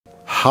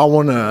How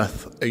on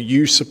earth are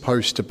you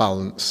supposed to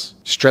balance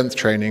strength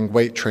training,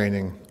 weight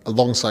training,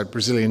 alongside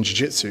Brazilian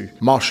Jiu-Jitsu,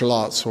 martial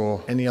arts,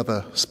 or any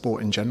other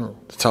sport in general?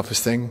 The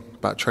toughest thing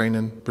about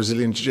training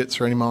Brazilian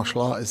Jiu-Jitsu or any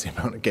martial art is the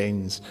amount of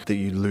gains that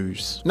you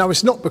lose. Now,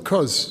 it's not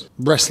because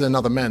wrestling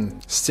other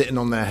men sitting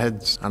on their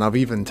heads, and I've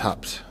even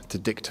tapped to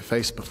dick to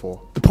face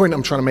before. The point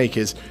I'm trying to make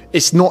is,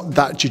 it's not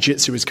that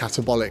jiu-jitsu is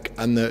catabolic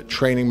and that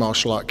training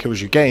martial art kills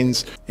your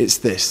gains. It's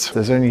this: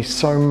 there's only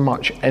so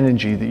much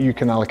energy that you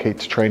can allocate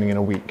to training in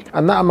a week.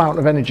 And that amount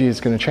of energy is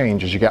going to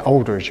change as you get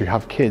older, as you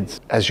have kids,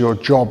 as your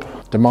job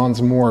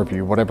demands more of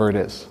you, whatever it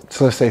is.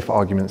 So let's say, for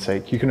argument's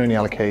sake, you can only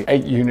allocate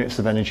 8 units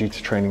of energy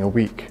to training a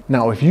week.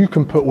 Now, if you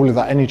can put all of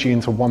that energy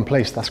into one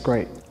place, that's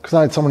great. Because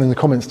I had someone in the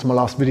comments to my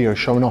last video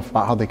showing off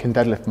about how they can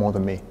deadlift more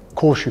than me. Of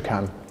course you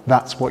can.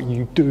 That's what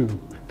you do.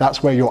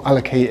 That's where you're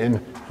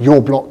allocating your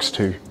blocks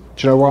to. Do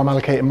you know where I'm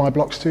allocating my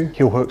blocks to?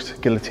 Heel hooks,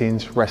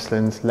 guillotines,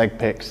 wrestlings, leg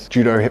picks,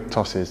 judo hip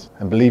tosses.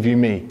 And believe you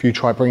me, if you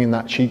try bringing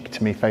that cheek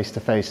to me face to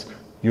face,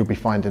 you'll be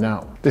finding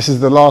out. This is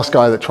the last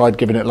guy that tried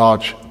giving it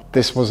large.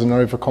 This was an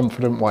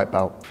overconfident white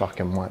belt.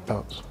 Fucking white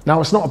belts.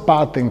 Now, it's not a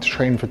bad thing to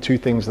train for 2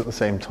 things at the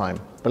same time.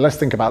 But let's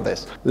think about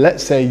this.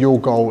 Let's say your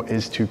goal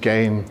is to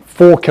gain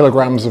 4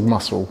 kilograms of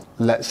muscle,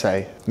 let's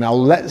say. Now,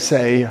 let's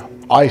say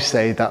I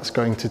say that's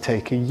going to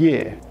take a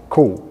year.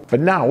 Cool. But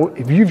now,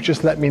 if you've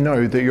just let me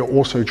know that you're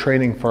also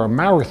training for a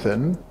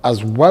marathon,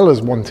 as well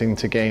as wanting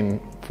to gain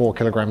 4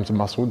 kilograms of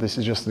muscle, this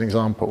is just an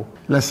example.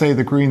 Let's say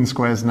the green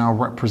squares now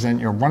represent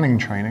your running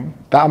training.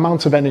 That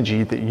amount of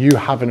energy that you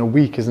have in a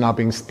week is now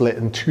being split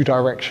in 2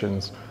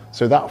 directions.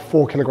 So that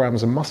 4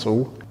 kilograms of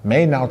muscle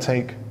may now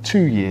take 2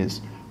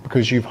 years,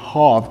 because you've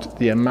halved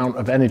the amount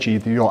of energy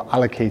that you're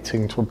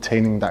allocating to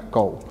obtaining that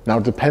goal. Now,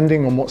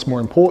 depending on what's more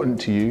important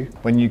to you,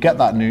 when you get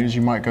that news,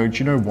 you might go, do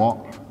you know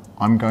what?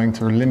 I'm going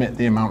to limit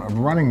the amount of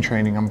running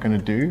training I'm going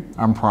to do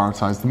and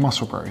prioritize the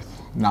muscle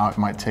growth. Now, it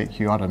might take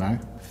you, I don't know,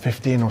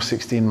 15 or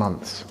 16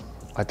 months.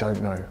 I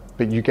don't know,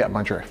 but you get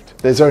my drift.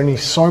 There's only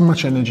so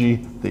much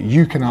energy that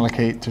you can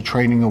allocate to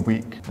training a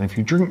week. And if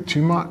you drink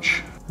too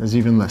much, there's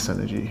even less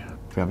energy.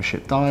 If you have a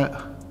shit diet,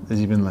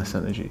 there's even less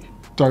energy.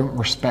 Don't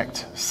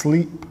respect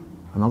sleep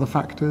and other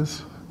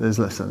factors, there's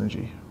less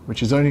energy,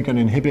 which is only going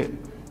to inhibit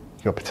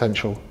your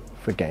potential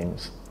for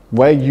gains.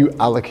 Where you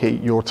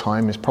allocate your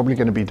time is probably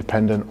going to be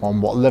dependent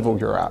on what level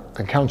you're at.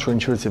 And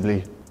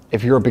counterintuitively,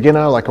 if you're a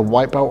beginner like a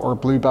white belt or a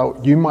blue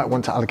belt, you might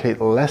want to allocate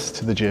less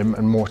to the gym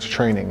and more to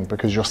training,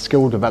 because your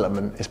skill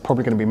development is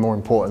probably going to be more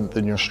important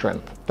than your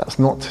strength. That's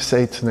not to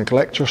say to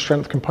neglect your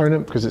strength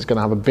component, because it's going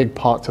to have a big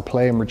part to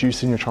play in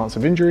reducing your chance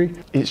of injury.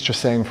 It's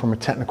just saying, from a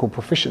technical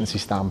proficiency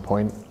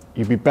standpoint,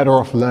 you'd be better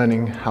off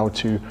learning how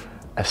to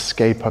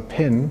escape a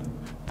pin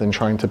than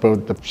trying to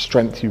build the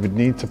strength you would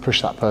need to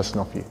push that person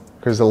off you.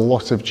 Because a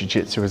lot of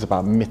jiu-jitsu is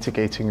about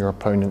mitigating your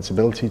opponent's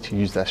ability to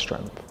use their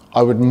strength.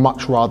 I would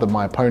much rather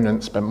my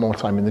opponent spent more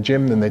time in the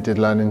gym than they did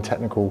learning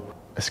technical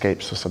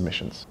escapes or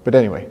submissions. But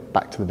anyway,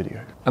 back to the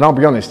video. And I'll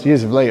be honest,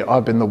 years of late,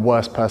 I've been the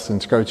worst person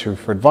to go to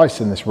for advice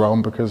in this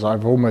realm, because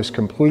I've almost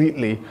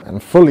completely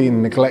and fully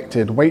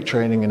neglected weight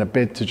training in a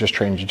bid to just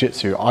train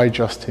jiu-jitsu. I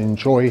just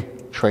enjoy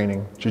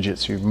training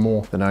jiu-jitsu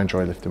more than I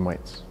enjoy lifting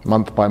weights.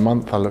 Month by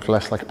month, I look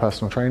less like a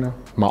personal trainer.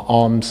 My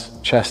arms,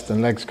 chest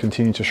and legs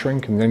continue to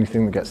shrink, and the only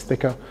thing that gets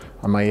thicker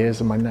are my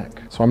ears and my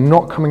neck. So I'm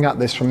not coming at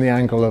this from the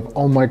angle of,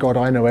 oh my God,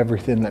 I know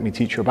everything, let me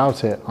teach you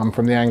about it. I'm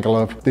from the angle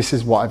of, this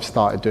is what I've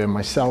started doing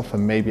myself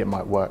and maybe it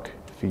might work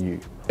for you.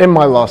 In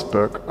my last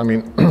book,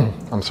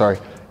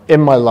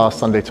 in my last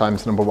Sunday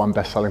Times #1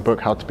 best-selling book,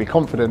 How to Be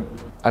Confident,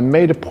 I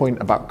made a point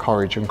about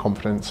courage and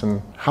confidence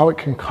and how it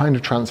can kind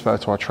of transfer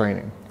to our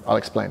training. I'll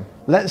explain.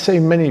 Let's say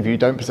many of you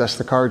don't possess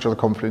the courage or the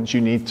confidence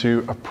you need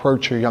to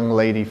approach a young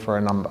lady for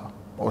a number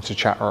or to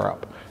chat her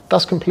up.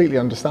 That's completely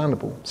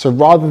understandable. So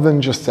rather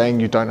than just saying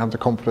you don't have the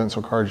confidence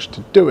or courage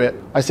to do it,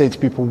 I say to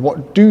people,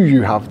 what do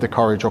you have the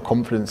courage or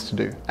confidence to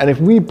do? And if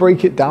we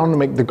break it down and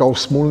make the goal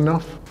small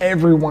enough,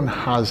 everyone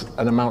has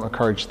an amount of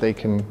courage they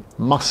can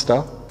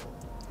muster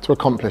to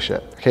accomplish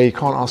it. Okay, you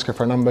can't ask her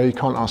for a number, you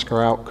can't ask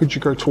her out. Could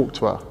you go talk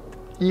to her?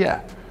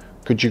 Yeah.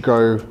 Could you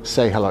go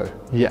say hello?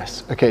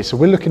 Yes. Okay, so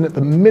we're looking at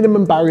the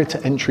minimum barrier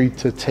to entry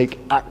to take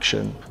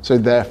action. So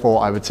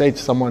therefore, I would say to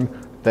someone,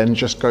 then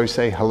just go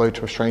say hello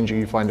to a stranger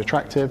you find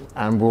attractive,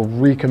 and we'll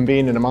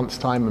reconvene in a month's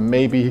time, and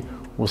maybe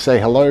we'll say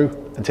hello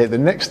and take the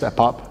next step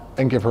up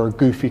and give her a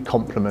goofy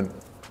compliment.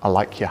 I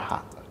like your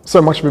hat.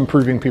 So much of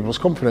improving people's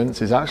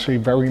confidence is actually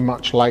very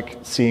much like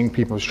seeing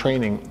people's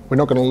training. We're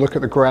not going to look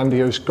at the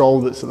grandiose goal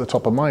that's at the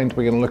top of mind.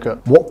 We're going to look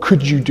at what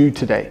could you do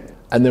today?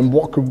 And then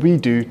what could we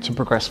do to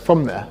progress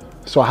from there?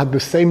 So I had the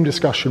same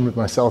discussion with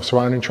myself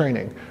surrounding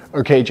training.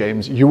 Okay,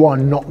 James, you are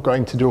not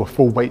going to do a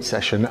full weight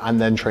session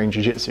and then train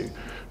jiu-jitsu.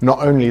 Not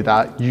only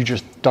that, you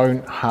just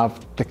don't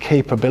have the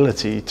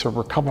capability to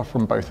recover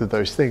from both of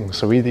those things.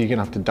 So either you're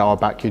gonna have to dial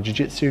back your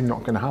jiu-jitsu,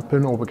 not gonna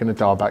happen, or we're gonna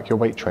dial back your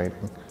weight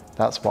training.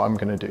 That's what I'm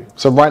gonna do.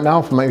 So right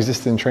now, for my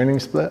existing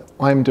training split,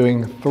 I'm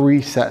doing 3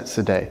 sets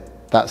a day.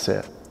 That's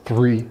it,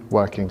 3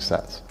 working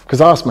sets. Because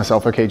I asked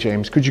myself, okay,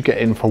 James, could you get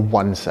in for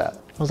 1 set?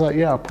 was like,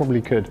 yeah, I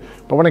probably could.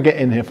 But when I get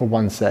in here for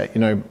one set,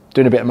 you know,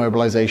 doing a bit of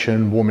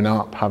mobilization, warming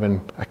up,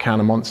 having a can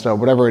of Monster,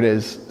 whatever it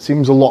is,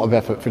 seems a lot of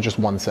effort for just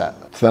one set.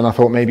 So then I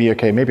thought maybe I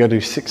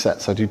do 6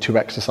 sets, I do 2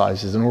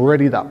 exercises. And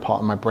already that part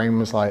of my brain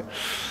was like,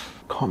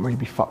 can't really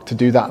be fucked to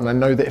do that. And I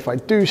know that if I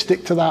do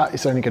stick to that,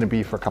 it's only going to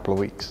be for a couple of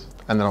weeks.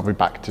 And then I'll be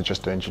back to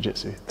just doing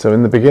jiu-jitsu. So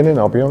in the beginning,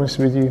 I'll be honest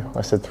with you,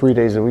 I said 3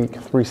 days a week,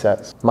 3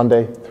 sets.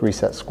 Monday, 3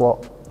 sets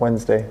squat.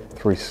 Wednesday,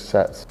 3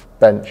 sets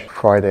bench.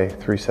 Friday,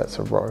 3 sets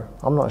of row.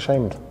 I'm not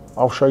ashamed.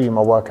 I'll show you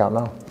my workout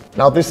now.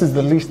 Now, this is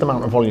the least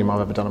amount of volume I've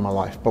ever done in my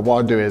life. But what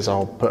I'll do is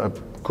I'll put a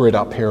grid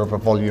up here of a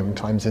volume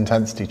times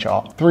intensity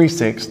chart. 3,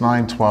 6,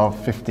 9,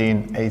 12,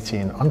 15,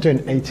 18. I'm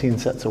doing 18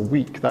 sets a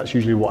week. That's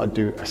usually what I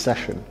do a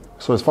session.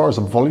 So as far as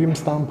a volume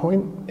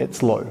standpoint,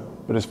 it's low.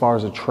 But as far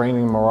as a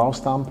training morale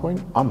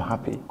standpoint, I'm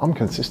happy. I'm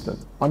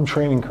consistent. I'm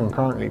training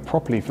concurrently,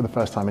 properly for the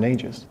first time in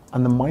ages.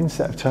 And the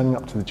mindset of turning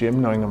up to the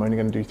gym knowing I'm only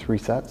going to do 3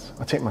 sets,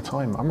 I take my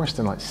time. I'm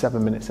resting like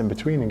 7 minutes in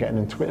between and getting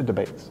in Twitter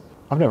debates.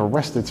 I've never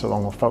rested so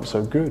long or felt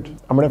so good.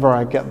 And whenever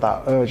I get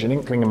that urge and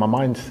inkling in my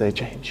mind to say,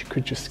 James, you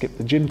could just skip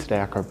the gym today,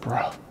 I go,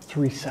 bro,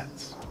 3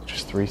 sets.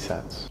 Just 3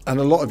 sets. And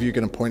a lot of you are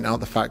going to point out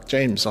the fact,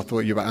 James, I thought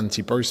you were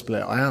anti-bro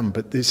split. I am,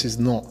 but this is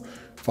not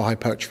for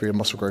hypertrophy or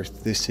muscle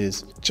growth. This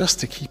is just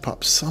to keep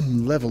up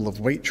some level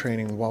of weight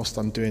training whilst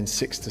I'm doing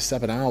 6 to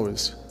 7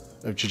 hours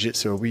of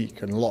jiu-jitsu a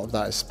week, and a lot of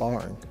that is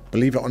sparring.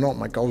 Believe it or not,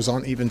 my goals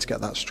aren't even to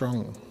get that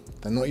strong.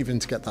 They're not even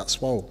to get that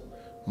swole.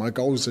 My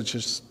goals are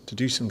just to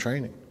do some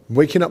training.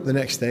 Waking up the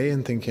next day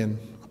and thinking,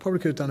 I probably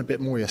could have done a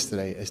bit more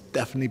yesterday, is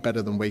definitely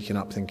better than waking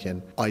up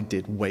thinking, I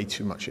did way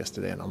too much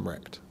yesterday and I'm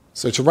wrecked.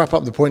 So to wrap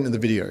up the point of the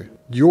video,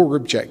 your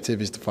objective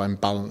is to find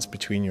balance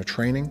between your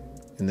training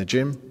in the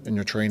gym and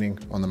your training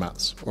on the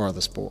mats or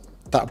other sport.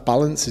 That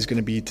balance is going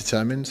to be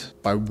determined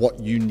by what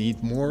you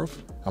need more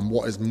of and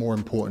what is more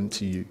important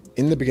to you.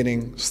 In the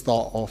beginning,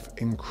 start off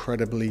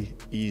incredibly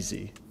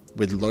easy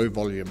with low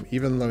volume,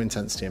 even low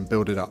intensity, and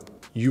build it up.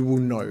 You will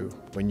know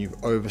when you've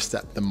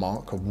overstepped the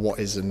mark of what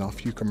is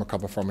enough you can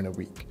recover from in a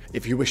week.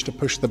 If you wish to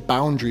push the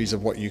boundaries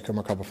of what you can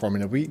recover from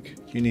in a week,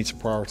 you need to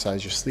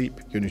prioritize your sleep,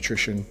 your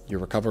nutrition, your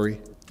recovery.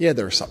 Yeah,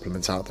 there are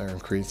supplements out there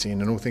and creatine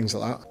and all things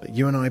like that, but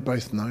you and I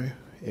both know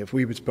if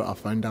we were to put our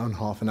phone down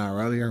half an hour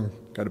earlier and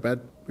go to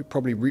bed, we'd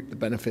probably reap the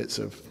benefits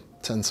of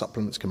 10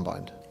 supplements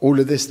combined. All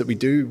of this that we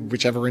do,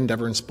 whichever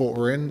endeavor and sport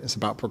we're in, is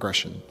about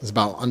progression. It's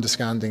about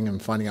understanding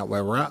and finding out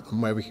where we're at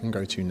and where we can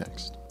go to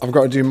next. I've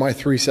got to do my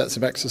 3 sets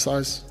of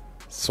exercise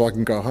so I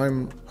can go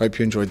home. Hope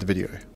you enjoyed the video.